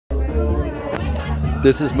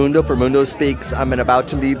This is Mundo for MundoSpeaks. I'm about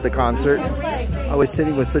to leave the concert. I was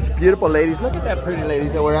sitting with such beautiful ladies. Look at that pretty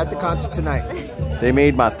ladies that were at the concert tonight. They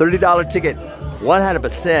made my $30 ticket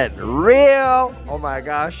 100% real. Oh my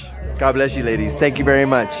gosh. God bless you ladies. Thank you very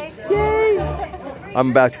much. Yay. I'm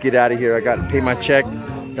about to get out of here. I got to pay my check.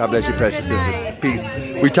 God bless you, precious sisters. Peace.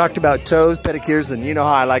 We talked about toes, pedicures, and you know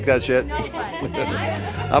how I like that shit.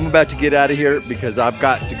 I'm about to get out of here because I've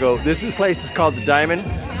got to go. This place is called the Diamond.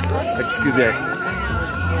 Excuse me.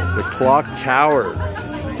 The Clock Tower,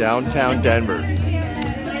 downtown Denver.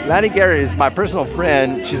 Lani Garrett is my personal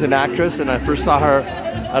friend. She's an actress, and I first saw her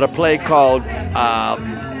at a play called,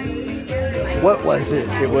 what was it?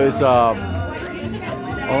 It was,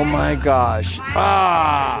 oh my gosh.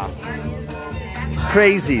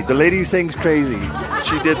 Crazy. The lady who sings Crazy.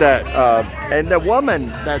 She did that. And the woman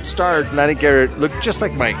that starred Lani Garrett looked just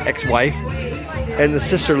like my ex-wife. And the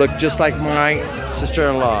sister looked just like my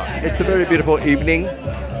sister-in-law. It's a very beautiful evening.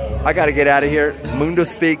 I gotta get out of here.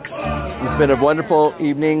 MundoSpeaks. It's been a wonderful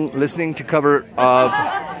evening listening to cover of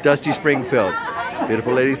Dusty Springfield.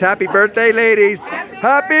 Beautiful ladies. Happy birthday, ladies!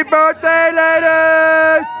 Happy birthday,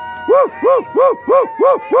 ladies! Woo, woo, woo, woo,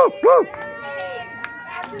 woo, woo, woo!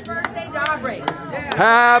 Happy birthday, Aubrey!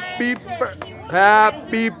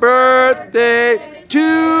 Happy birthday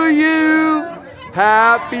to you!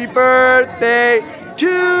 Happy birthday to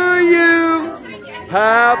you!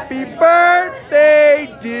 Happy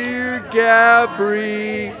birthday, dear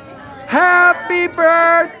Gabri. Happy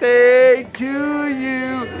birthday to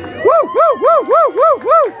you. Woo, woo, woo, woo, woo,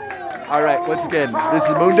 woo. All right, once again, this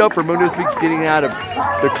is Mundo for MundoSpeaks getting out of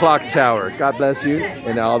the Clock Tower. God bless you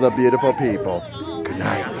and all the beautiful people. Good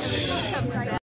night.